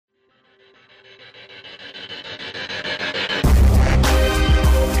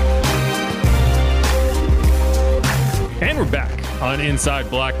on Inside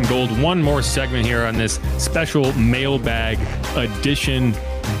Black and Gold. One more segment here on this special mailbag edition,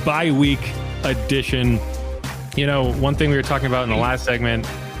 bye-week edition. You know, one thing we were talking about in the last segment,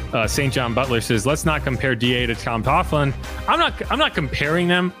 St. John Butler says, let's not compare DA to Tom Coughlin. I'm not comparing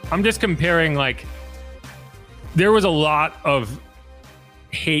them. I'm just comparing, like, there was a lot of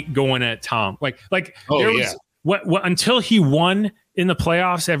hate going at Tom. Until he won in the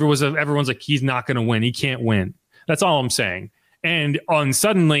playoffs, everyone's like, he's not going to win. He can't win. That's all I'm saying. And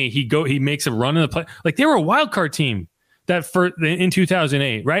suddenly he makes a run in the play. Like, they were a wild card team in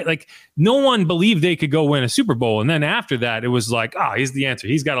 2008, right? Like, no one believed they could go win a Super Bowl. And then after that, it was like, he's the answer.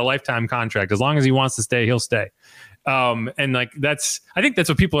 He's got a lifetime contract. As long as he wants to stay, he'll stay. And like, I think that's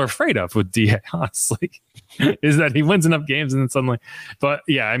what people are afraid of with DA, honestly, is that he wins enough games and then suddenly, but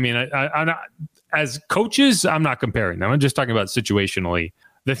yeah, I mean, I'm not, as coaches, I'm not comparing them. I'm just talking about situationally.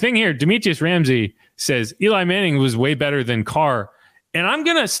 The thing here, Demetrius Ramsey says Eli Manning was way better than Carr. And I'm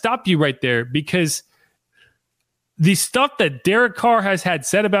going to stop you right there, because the stuff that Derek Carr has had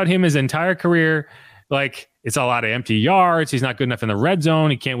said about him his entire career, like, it's a lot of empty yards. He's not good enough in the red zone.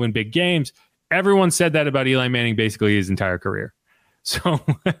 He can't win big games. Everyone said that about Eli Manning basically his entire career. So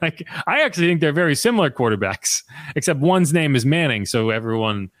like, I actually think they're very similar quarterbacks, except one's name is Manning. So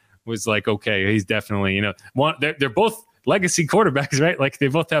everyone was like, okay, he's definitely, they're both legacy quarterbacks, right? Like, they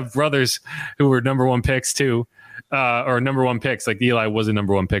both have brothers who were number one picks too, or number one picks. Like, Eli was a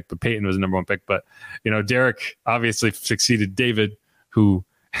number one pick, but Peyton was a number one pick. But, Derek obviously succeeded David, who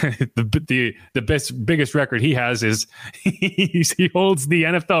the biggest record he has is he holds the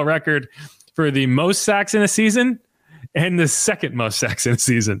NFL record for the most sacks in a season and the second most sacks in a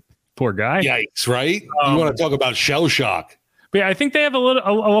season. Poor guy. Yikes, right? You want to talk about shell shock. But yeah, I think they have a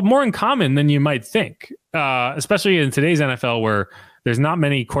little more in common than you might think, especially in today's NFL, where there's not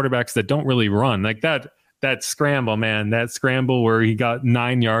many quarterbacks that don't really run. Like that scramble, man, where he got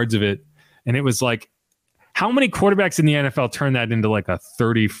 9 yards of it. And it was like, how many quarterbacks in the NFL turn that into like a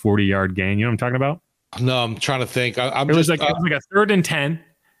 30, 40-yard gain? You know what I'm talking about? No, I'm trying to think. It was like a 3rd and 10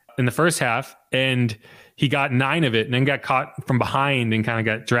 in the first half, and he got 9 of it and then got caught from behind and kind of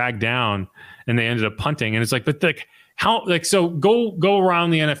got dragged down, and they ended up punting. And it's like, but like, how, like, so go around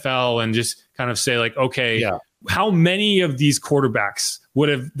the NFL and just kind of say, like, okay, how many of these quarterbacks would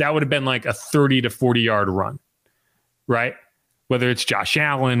have been like a 30 to 40-yard run, right? Whether it's Josh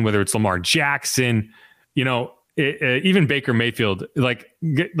Allen, whether it's Lamar Jackson, even Baker Mayfield, like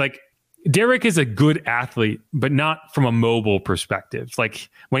Derek is a good athlete, but not from a mobile perspective. Like,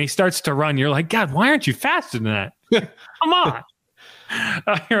 when he starts to run, you're like, God, why aren't you faster than that? Come on.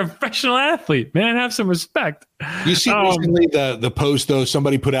 You're a professional athlete, man. Have some respect. You see recently the post, though,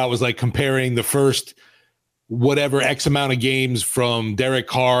 somebody put out was like comparing the first whatever X amount of games from Derek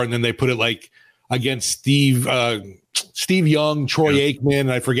Carr, and then they put it like against Steve Young, Troy Aikman,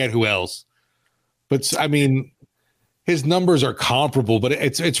 and I forget who else. But I mean, his numbers are comparable, but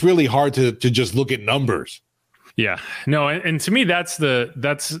it's really hard to just look at numbers. Yeah, no, and to me, that's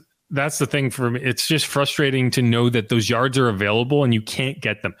the thing for me. It's just frustrating to know that those yards are available and you can't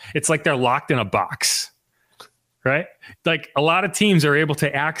get them. It's like they're locked in a box, right? Like, a lot of teams are able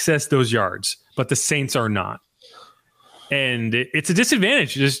to access those yards, but the Saints are not. And it's a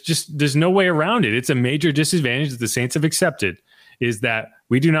disadvantage. There's no way around it. It's a major disadvantage that the Saints have accepted, is that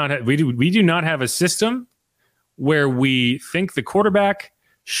we do not have a system where we think the quarterback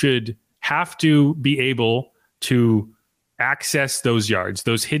should have to be able to access those yards,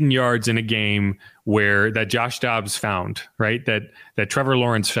 those hidden yards in a game that Josh Dobbs found, right? That Trevor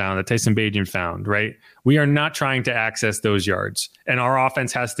Lawrence found, that Tyson Bagent found, right? We are not trying to access those yards, and our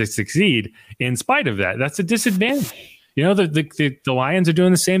offense has to succeed in spite of that. That's a disadvantage. The Lions are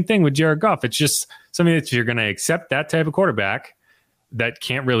doing the same thing with Jared Goff. It's just something that, if you're going to accept that type of quarterback that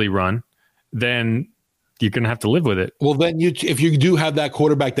can't really run, then you're going to have to live with it. Well, then if you do have that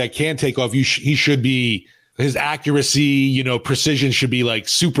quarterback that can take off, he should be, his accuracy, precision should be like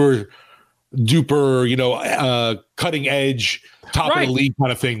super duper, cutting edge, top of the league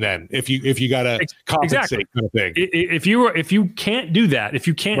kind of thing. Then if you got to compensate kind of thing. If you can't do that, if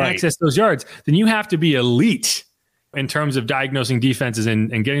you can't access those yards, then you have to be elite in terms of diagnosing defenses and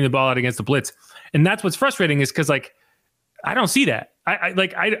getting the ball out against the blitz. And that's what's frustrating, is because, like, I don't see that.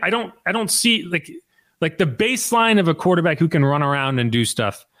 I don't see like the baseline of a quarterback who can run around and do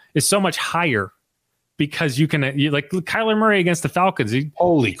stuff is so much higher, because you like Kyler Murray against the Falcons.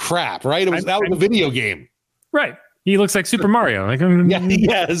 Holy crap! Right? That was a video game. Right. He looks like Super Mario. Like,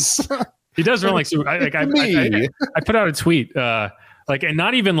 yes, he does run like Super. I put out a tweet Like, and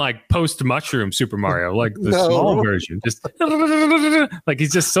not even like post mushroom Super Mario, like the small version. Just like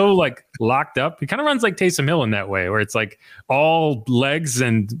he's just so like locked up. He kind of runs like Taysom Hill in that way, where it's like all legs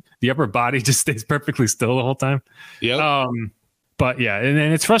and the upper body just stays perfectly still the whole time. Yeah. But yeah, and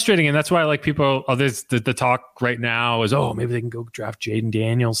it's frustrating, and that's why like people. Oh, there's the talk right now is maybe they can go draft Jaden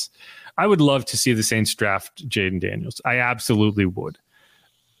Daniels. I would love to see the Saints draft Jaden Daniels. I absolutely would,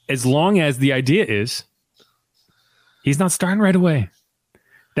 as long as the idea is he's not starting right away.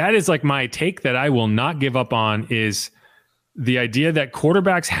 That is like my take that I will not give up on, is the idea that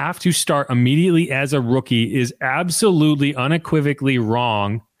quarterbacks have to start immediately as a rookie is absolutely unequivocally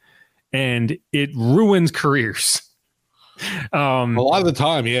wrong, and it ruins careers. A lot of the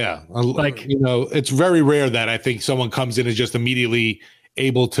time, yeah. Like, it's very rare that I think someone comes in and just immediately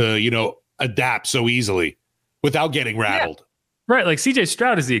able to, adapt so easily without getting rattled. Yeah. Right. Like CJ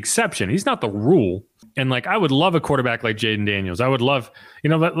Stroud is the exception. He's not the rule. And like, I would love a quarterback like Jaden Daniels. I would love,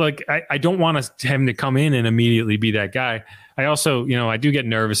 but like, I don't want him to come in and immediately be that guy. I also, I do get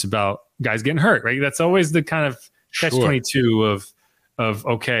nervous about guys getting hurt, right? That's always the kind of catch-22 of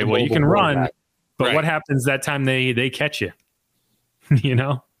okay, well, you can run, but what happens that time they catch you,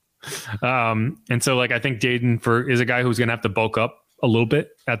 And so like, I think Jaden is a guy who's going to have to bulk up a little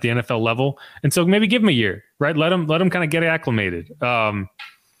bit at the NFL level. And so maybe give him a year, right? Let him kind of get acclimated.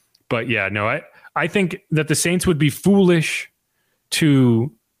 But yeah, no, I think that the Saints would be foolish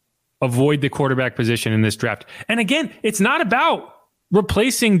to avoid the quarterback position in this draft. And again, it's not about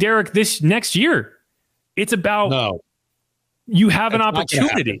replacing Derek this next year. It's about you have an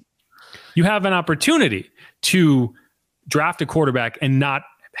opportunity. You have an opportunity to draft a quarterback and not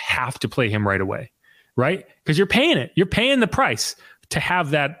have to play him right away, right? Because you're paying it. You're paying the price to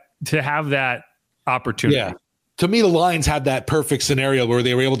have that opportunity. Yeah. To me, the Lions had that perfect scenario where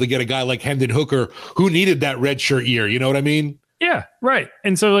they were able to get a guy like Hendon Hooker who needed that redshirt year. You know what I mean? Yeah, right.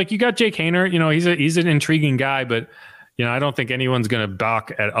 And so like you got Jake Haener, he's an intriguing guy, but I don't think anyone's going to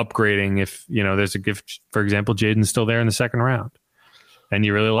balk at upgrading if, there's a gift, for example, Jaden's still there in the second round and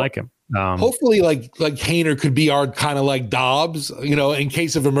you really like him. Hopefully like Haener could be our kind of like Dobbs, in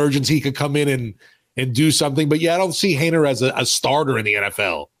case of emergency, he could come in and do something. But yeah, I don't see Haener as a starter in the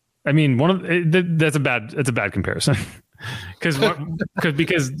NFL. I mean, that's a bad comparison because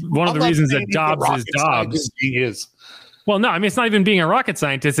one of the reasons that Dobbs is Dobbs. He is. Well, no, I mean, it's not even being a rocket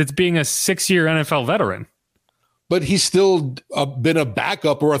scientist. It's being a 6-year NFL veteran. But he's still been a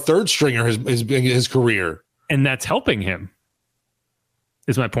backup or a third stringer his career. And that's helping him,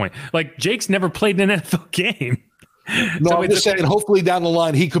 is my point. Like, Jake's never played in an NFL game. No, so I'm just saying, hopefully down the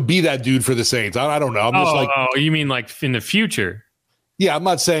line, he could be that dude for the Saints. I don't know. I'm just you mean like in the future? Yeah, I'm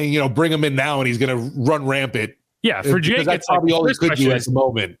not saying, bring him in now and he's going to run rampant. Yeah, for Jake, that's probably all he could do at the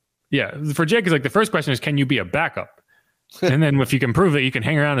moment. Yeah, for Jake, it's like the first question is, can you be a backup? And then if you can prove that you can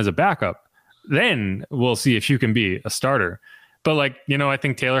hang around as a backup, then we'll see if you can be a starter. But like, I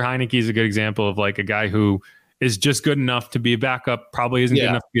think Taylor Heineke is a good example of like a guy who is just good enough to be a backup, probably isn't good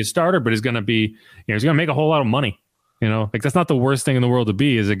enough to be a starter, but is going to be, he's going to make a whole lot of money. Like that's not the worst thing in the world to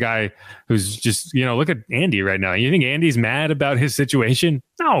be, is a guy who's just, look at Andy right now. You think Andy's mad about his situation?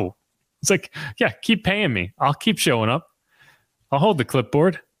 No. It's like, yeah, keep paying me. I'll keep showing up. I'll hold the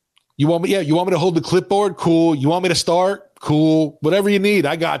clipboard. You want me to hold the clipboard? Cool. You want me to start? Cool. Whatever you need,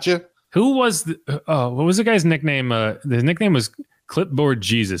 I got you. Who was what was the guy's nickname? His nickname was Clipboard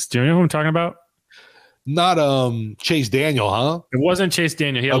Jesus. Do you know who I'm talking about? Not Chase Daniel, huh? It wasn't Chase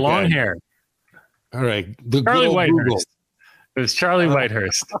Daniel. He had long hair. All right. Charlie Whitehurst. It was Charlie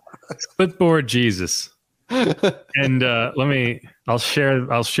Whitehurst. Clipboard Jesus. And I'll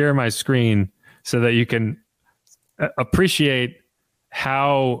share my screen so that you can appreciate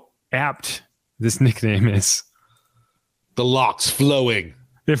how apt this nickname is. The locks flowing.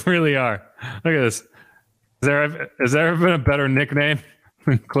 They really are. Look at this. Has there ever been a better nickname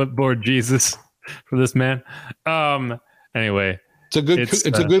than Clipboard Jesus for this man? Anyway, it's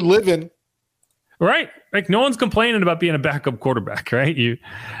a good living. Right. Like no one's complaining about being a backup quarterback, right?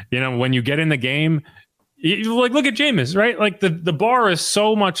 When you get in the game, like look at Jameis, right? Like the bar is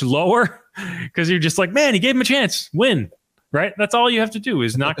so much lower because you're just like, man, he gave him a chance, win, right? That's all you have to do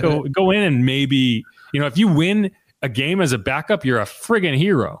is not go in and maybe, if you win a game as a backup, you're a friggin'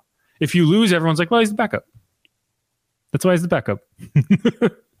 hero. If you lose, everyone's like, well, he's the backup. That's why he's the backup.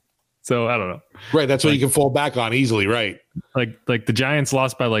 So I don't know. Right. That's what you can fall back on easily. Right. Like the Giants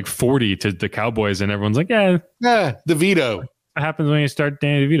lost by like 40 to the Cowboys and everyone's like, yeah, DeVito. What happens when you start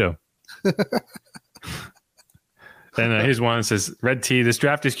Danny DeVito? Then here's one that says, Red T, this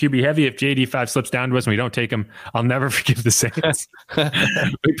draft is QB heavy. If JD5 slips down to us and we don't take him, I'll never forgive the Saints.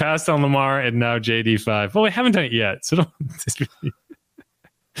 We passed on Lamar and now JD5. Well, we haven't done it yet. So don't.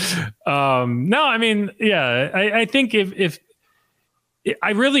 No, I mean, yeah, I think if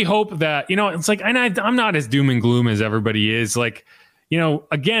I really hope that, it's like, and I'm not as doom and gloom as everybody is. Like,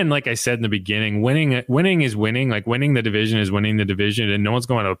 again, like I said in the beginning, winning is winning. Like winning the division is winning the division, and no one's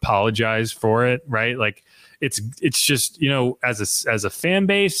going to apologize for it, right? Like it's just, as a fan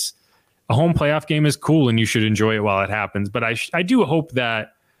base, a home playoff game is cool, and you should enjoy it while it happens. But I do hope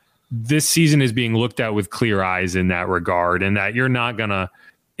that this season is being looked at with clear eyes in that regard, and that you're not gonna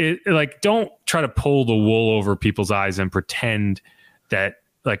don't try to pull the wool over people's eyes and pretend that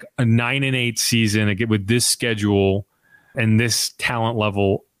like a 9-8 season with this schedule and this talent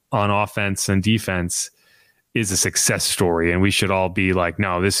level on offense and defense is a success story. And we should all be like,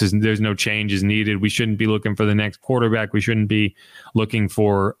 no, there's no changes needed. We shouldn't be looking for the next quarterback. We shouldn't be looking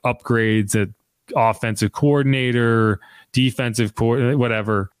for upgrades at offensive coordinator, defensive coordinator,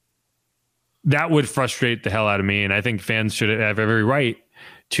 whatever. That would frustrate the hell out of me. And I think fans should have every right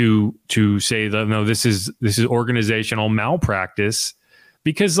to say that, no, this is organizational malpractice.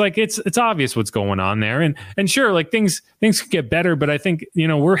 Because like it's obvious what's going on there, and sure, like things could get better, but I think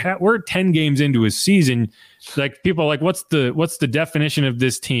we're 10 games into a season. Like people are like, what's the definition of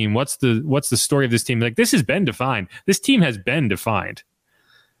this team? What's the story of this team? Like this has been defined. This team has been defined.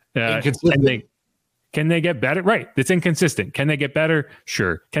 Can they get better? Right, it's inconsistent. Can they get better?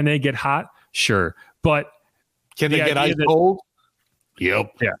 Sure. Can they get hot? Sure. But can they get ice cold?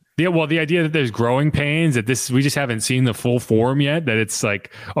 Yep. Yeah. Well, the idea that there's growing pains, that we just haven't seen the full form yet, that it's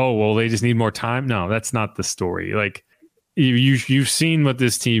like, oh, well, they just need more time. No, that's not the story. Like you've seen what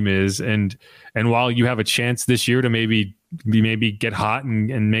this team is. And while you have a chance this year to maybe get hot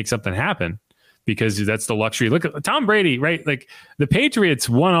and make something happen, because that's the luxury. Look at Tom Brady, right? Like the Patriots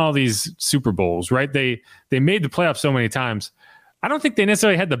won all these Super Bowls, right? They made the playoffs so many times. I don't think they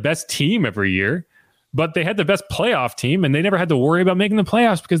necessarily had the best team every year, but they had the best playoff team, and they never had to worry about making the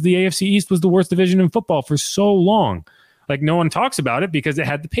playoffs because the AFC East was the worst division in football for so long. Like no one talks about it because it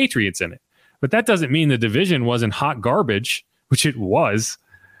had the Patriots in it. But that doesn't mean the division wasn't hot garbage, which it was.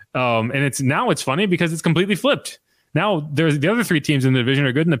 And it's funny because it's completely flipped. Now there's the other three teams in the division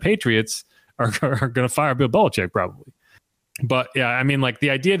are good, and the Patriots are going to fire Bill Belichick probably. But yeah, I mean, like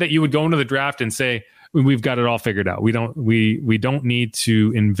the idea that you would go into the draft and say, we've got it all figured out. We don't need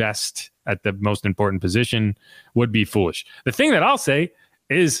to invest at the most important position would be foolish. The thing that I'll say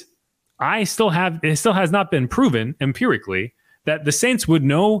is it still has not been proven empirically that the Saints would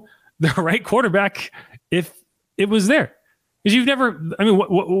know the right quarterback if it was there. Because you've never, I mean,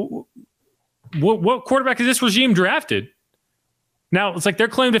 what quarterback has this regime drafted? Now it's like their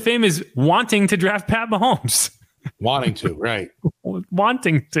claim to fame is wanting to draft Pat Mahomes. Wanting to, right.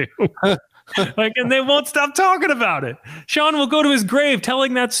 Wanting to. Like, and they won't stop talking about it. Sean will go to his grave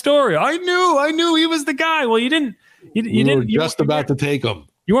telling that story. I knew he was the guy. Well, you didn't. You were just about to take him.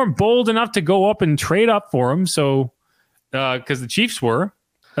 You weren't bold enough to go up and trade up for him. So, because the Chiefs were.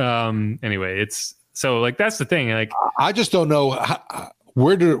 Anyway, it's so like that's the thing. Like, I just don't know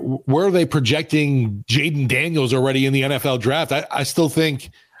where are they projecting Jaden Daniels already in the NFL draft? I still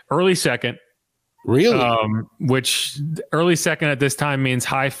think early second. Really? Which early second at this time means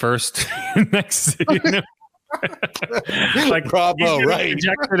high first next. Like Bravo, right?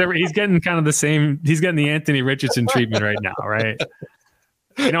 He's getting kind of the same. He's getting the Anthony Richardson treatment right now, right?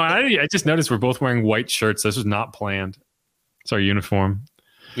 I just noticed we're both wearing white shirts. This was not planned. It's our uniform.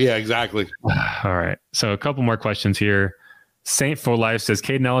 Yeah, exactly. All right. So a couple more questions here. Saint for Life says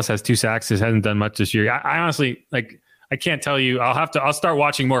Caden Ellis has 2 sacks. Hasn't done much this year. I honestly I can't tell you. I'll start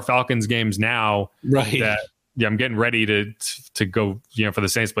watching more Falcons games now. Right. I'm getting ready to go, for the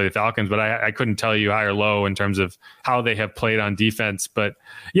Saints play the Falcons, but I couldn't tell you high or low in terms of how they have played on defense. But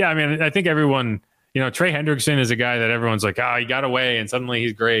yeah, I mean, I think everyone, Trey Hendrickson is a guy that everyone's like, he got away and suddenly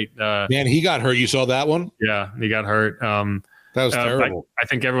he's great. Man, he got hurt. You saw that one? Yeah, he got hurt. That was terrible. I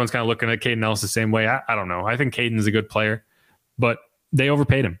think everyone's kind of looking at Caden Ellis the same way. I don't know. I think Caden's a good player, but they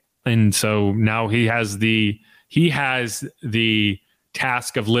overpaid him. And so now he has the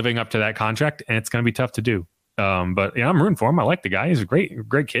task of living up to that contract, and it's going to be tough to do. But I'm rooting for him. I like the guy. He's a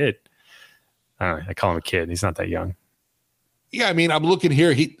great kid. I call him a kid. He's not that young. Yeah, I mean, I'm looking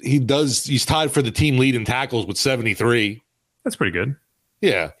here. He's tied for the team lead in tackles with 73. That's pretty good.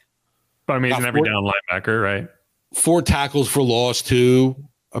 Yeah. But I mean, he's an every down linebacker, right? 4 tackles for loss, 2,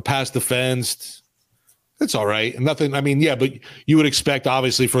 a pass defensed. That's all right. And nothing, I mean, yeah, but you would expect,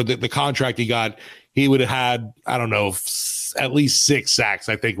 obviously, for the contract he got, he would have had, I don't know, at least 6 sacks,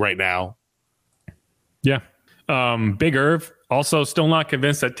 I think, right now. Yeah. Big Irv, also still not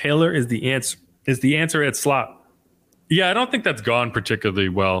convinced that Taylor is the answer at slot. Yeah, I don't think that's gone particularly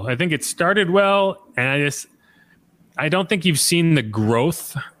well. I think it started well, and I don't think you've seen the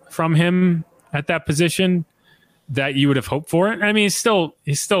growth from him at that position that you would have hoped for. I mean, he's still,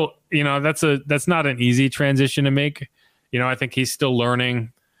 that's not an easy transition to make. I think he's still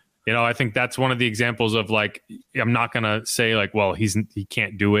learning. I think that's one of the examples of like, I'm not going to say like, well, he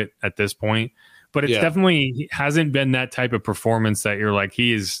can't do it at this point, but it's definitely hasn't been that type of performance that you're like,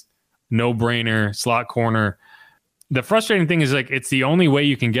 he is no brainer slot corner. The frustrating thing is like, it's the only way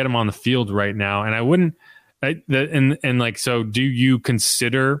you can get him on the field right now. And I wouldn't, so do you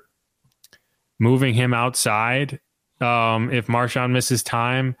consider moving him outside if Marshawn misses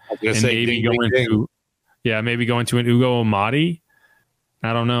time and maybe going to an Ugo Amadi?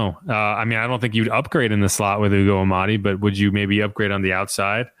 I don't know. I don't think you'd upgrade in the slot with Ugo Amadi, but would you maybe upgrade on the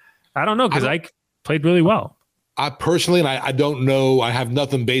outside? I don't know, because Ike played really well. I personally, and I don't know, I have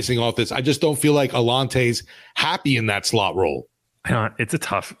nothing basing off this. I just don't feel like Alante's happy in that slot role. It's a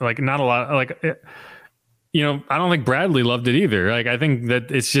tough, like not a lot, like, I don't think Bradley loved it either. Like, I think that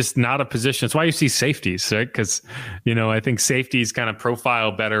it's just not a position. It's why you see safeties, right? Because, I think safeties kind of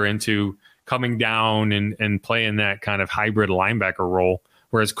profile better into coming down and playing that kind of hybrid linebacker role.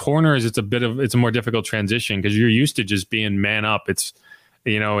 Whereas corners, it's a more difficult transition because you're used to just being man up. It's,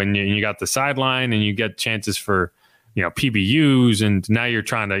 and you got the sideline and you get chances for, PBUs, and now you're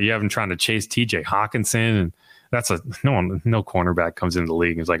trying to chase TJ Hawkinson, and that's no cornerback comes into the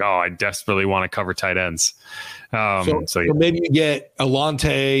league and is like, oh, I desperately want to cover tight ends. So maybe you get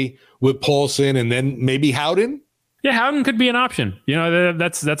Alante with Paulson and then maybe Howden. Yeah, Howden could be an option.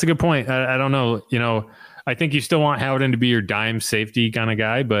 That's a good point. I don't know. I think you still want Howden to be your dime safety kind of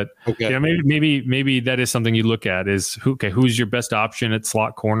guy, but maybe that is something you look at is who's your best option at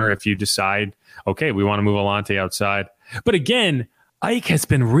slot corner if you decide, okay, we want to move Alante outside. But again, Ike has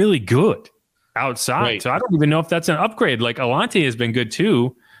been really good outside. Right. So I don't even know if that's an upgrade. Like Alante has been good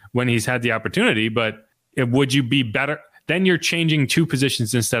too when he's had the opportunity, but would you be better? Then you're changing two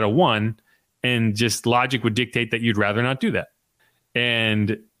positions instead of one, and just logic would dictate that you'd rather not do that.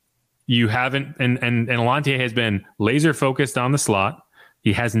 And you haven't, and Alante has been laser focused on the slot.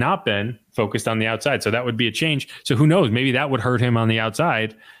 He has not been focused on the outside. So that would be a change. So who knows? Maybe that would hurt him on the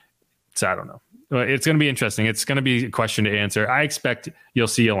outside. So I don't know. It's going to be interesting. It's going to be a question to answer. I expect you'll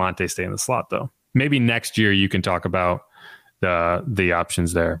see Alante stay in the slot, though. Maybe next year you can talk about the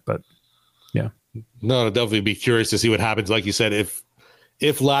options there. But yeah, no, I'll definitely be curious to see what happens. Like you said, if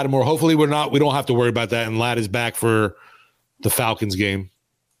Lattimore, hopefully we don't have to worry about that, and Latt is back for the Falcons game.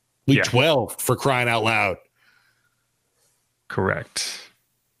 Week 12, for crying out loud. Correct.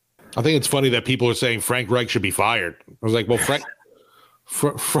 I think it's funny that people are saying Frank Reich should be fired. I was like, well, Frank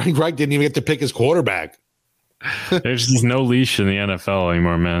Reich didn't even get to pick his quarterback. There's just no leash in the NFL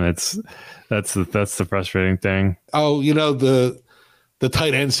anymore, man. That's the frustrating thing. Oh, the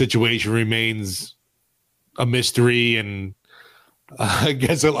tight end situation remains a mystery, and I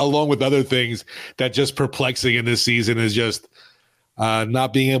guess along with other things that just perplexing in this season is just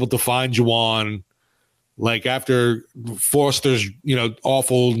not being able to find Juwan. Like after Foster's,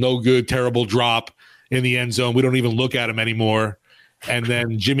 awful, no good, terrible drop in the end zone, we don't even look at him anymore. And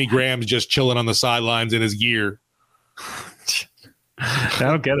then Jimmy Graham's just chilling on the sidelines in his gear. I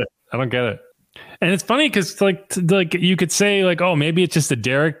don't get it. And it's funny because like you could say like, oh, maybe it's just a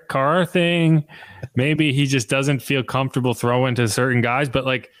Derek Carr thing. Maybe he just doesn't feel comfortable throwing to certain guys. But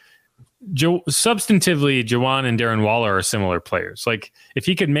like substantively, Juwan and Darren Waller are similar players. Like if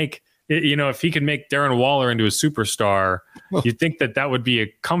he could make Darren Waller into a superstar, you'd think that would be a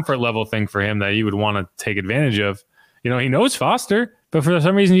comfort level thing for him that he would want to take advantage of. He knows Foster, but for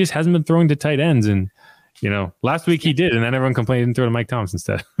some reason he just hasn't been throwing to tight ends. And, last week he did, and then everyone complained and threw to Mike Thomas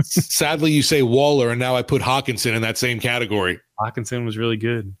instead. Sadly, you say Waller, and now I put Hawkinson in that same category. Hawkinson was really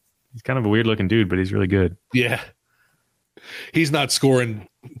good. He's kind of a weird looking dude, but he's really good. Yeah. He's not scoring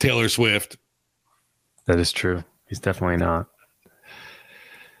Taylor Swift. That is true. He's definitely not.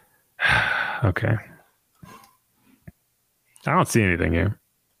 Okay. I don't see anything here.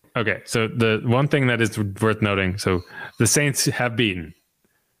 Okay, so the one thing that is worth noting, so the Saints have beaten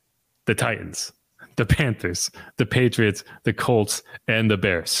the Titans, the Panthers, the Patriots, the Colts, and the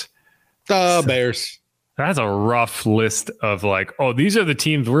Bears. Bears. That's a rough list of like, oh, these are the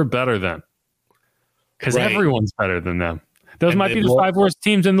teams we're better than. Because everyone's better than them. Those might be the 5 worst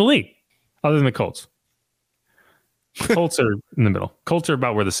teams in the league, other than the Colts. Colts are in the middle. Colts are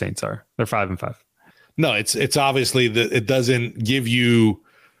about where the Saints are. They're 5-5. No, it's obviously that it doesn't give you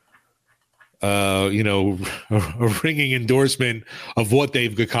a ringing endorsement of what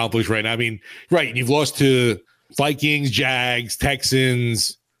they've accomplished right now. I mean, right, you've lost to Vikings, Jags,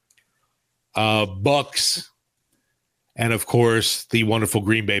 Texans, Bucks, and of course the wonderful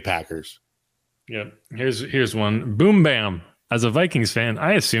Green Bay Packers. Yep. Here's one. Boom bam. As a Vikings fan,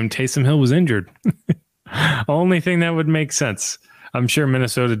 I assumed Taysom Hill was injured. Only thing that would make sense. I'm sure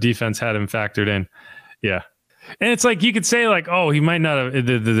Minnesota defense had him factored in. Yeah. And it's like you could say like, oh, he might not have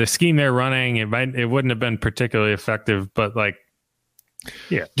the scheme they're running. It wouldn't have been particularly effective, but like,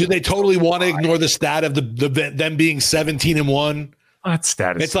 yeah. Do they totally want to ignore the stat of them being 17-1? That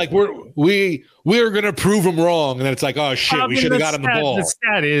stat is. It's like we're going to prove them wrong, and then it's like, oh shit, we should have got him the ball. The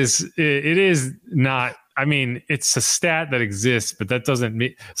stat is not. I mean, it's a stat that exists, but that doesn't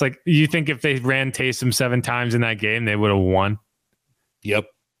mean it's like you think if they ran Taysom 7 times in that game, they would have won. Yep,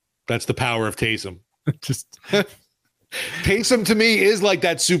 that's the power of Taysom. Just Taysom to me is like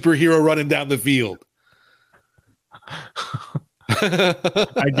that superhero running down the field.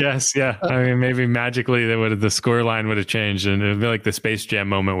 I guess, yeah. I mean, maybe magically the score line would have changed, and it would be like the Space Jam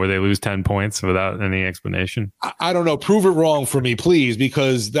moment where they lose 10 points without any explanation. I don't know. Prove it wrong for me, please,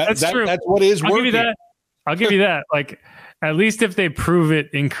 because that's what is working. I'll give you that. I'll give you that. Like, at least if they prove it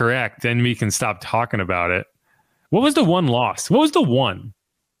incorrect, then we can stop talking about it. What was the one loss? What was the one?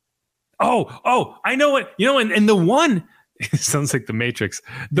 Oh, I know what. And the one, it sounds like the Matrix.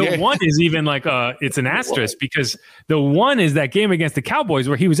 The one is even like it's an asterisk because the one is that game against the Cowboys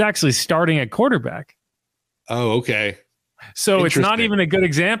where he was actually starting at quarterback. Oh, okay. So it's not even a good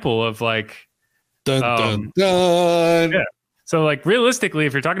example of like dun. Yeah. So like realistically,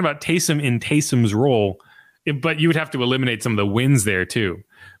 if you're talking about Taysom in Taysom's role, but you would have to eliminate some of the wins there too.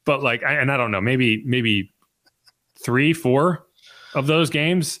 But like, I don't know, maybe 3-4 of those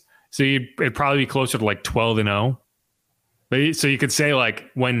games. So it'd probably be closer to like 12-0. So you could say like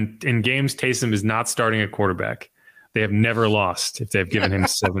when in games Taysom is not starting a quarterback, they have never lost if they've given him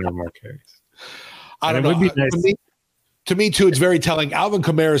 7 or more carries. I don't know. Nice. To me too, it's very telling. Alvin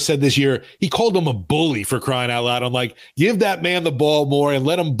Kamara said this year, he called him a bully for crying out loud. I'm like, give that man the ball more and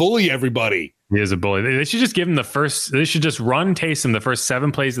let him bully everybody. He is a bully. They should just give him they should just run Taysom the first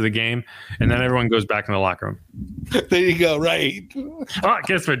 7 plays of the game, and then everyone goes back in the locker room. There you go. Right. Oh, I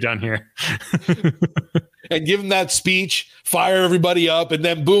guess we're done here. And give him that speech, fire everybody up, and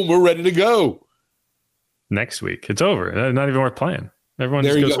then boom, we're ready to go. Next week. It's over. Not even worth playing. Everyone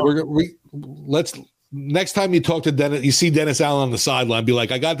there just you goes go. Let's next time you talk to Dennis, you see Dennis Allen on the sideline, be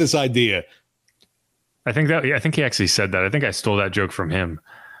like, I got this idea. I think he actually said that. I think I stole that joke from him.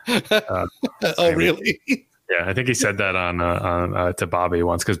 Oh, really? Yeah, I think he said that on to Bobby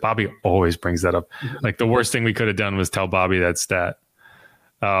once because Bobby always brings that up. Like the worst thing we could have done was tell Bobby that stat.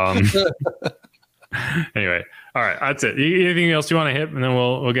 Anyway, all right, that's it. Anything else you want to hit, and then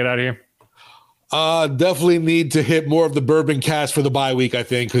we'll get out of here. Definitely need to hit more of the bourbon cast for the bye week, I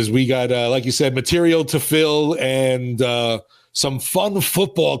think, because we got, like you said, material to fill and some fun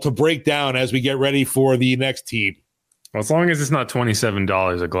football to break down as we get ready for the next team. Well, as long as it's not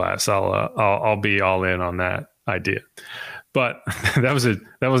 $27 a glass, I'll be all in on that idea. But that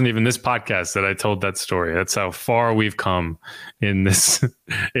wasn't even this podcast that I told that story. That's how far we've come in this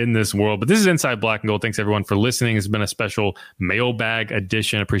world. But this is Inside Black and Gold. Thanks everyone for listening. It's been a special mailbag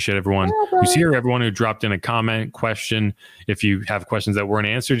edition. Appreciate everyone who's here, everyone who dropped in a comment, question. If you have questions that weren't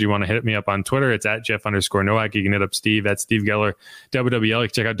answered, you want to hit me up on Twitter. It's at Jeff_Nowak. You can hit up Steve at Steve Geller, WWL. You can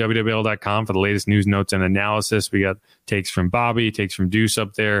check out WWL.com for the latest news, notes, and analysis. We got takes from Bobby, takes from Deuce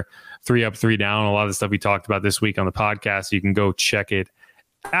up there. 3 up, 3 down. A lot of the stuff we talked about this week on the podcast. You can go check it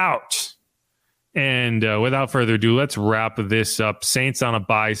out. And without further ado, let's wrap this up. Saints on a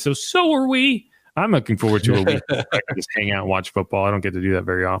bye. So are we. I'm looking forward to a week where I can just hang out and watch football. I don't get to do that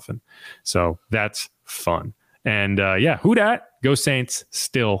very often. So that's fun. And who dat? Go Saints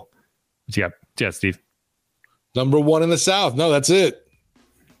still. What you got? Yeah, Steve. Number 1 in the South. No, that's it.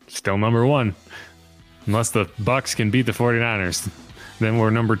 Still number 1. Unless the Bucs can beat the 49ers. Then we're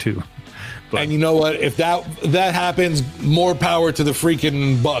number 2. But, and you know what? If that happens, more power to the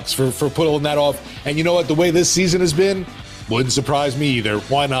freaking Bucs for pulling that off. And you know what? The way this season has been, wouldn't surprise me either.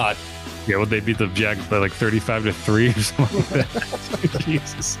 Why not? Yeah, would they beat the Jags by like 35-3 or something like that?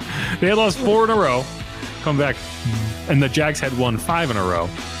 Jesus. They had lost 4 in a row, come back, and the Jags had won 5 in a row.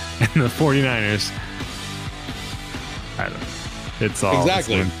 And the 49ers, I don't know. It's all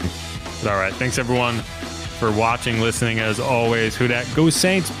exactly. All right. Thanks, everyone, for watching, listening. As always, who dat? Go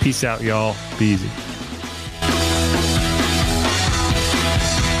Saints. Peace out, y'all. Be easy.